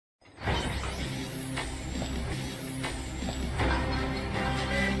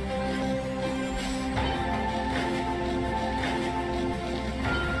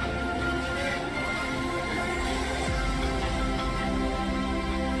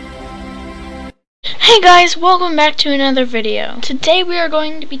Hey guys, welcome back to another video. Today we are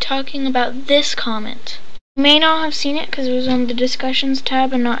going to be talking about this comment. You may not have seen it because it was on the discussions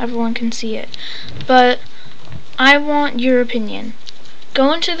tab and not everyone can see it. But I want your opinion.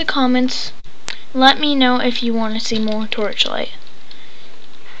 Go into the comments, let me know if you want to see more Torchlight.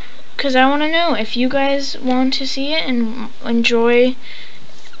 Because I want to know if you guys want to see it and enjoy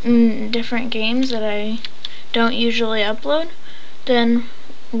different games that I don't usually upload, then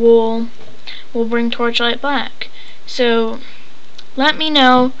we'll bring Torchlight back. So let me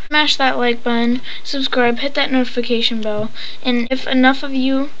know, smash that like button, subscribe, hit that notification bell, and if enough of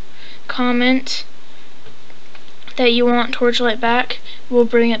you comment that you want Torchlight back, we'll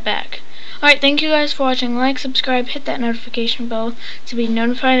bring it back. Alright, thank you guys for watching. Like, subscribe, hit that notification bell to be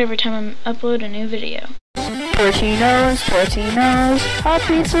notified every time I upload a new video. Tortinos, hot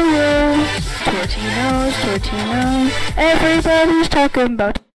pizza rolls. Tortinos, everybody's talking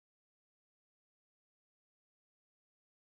about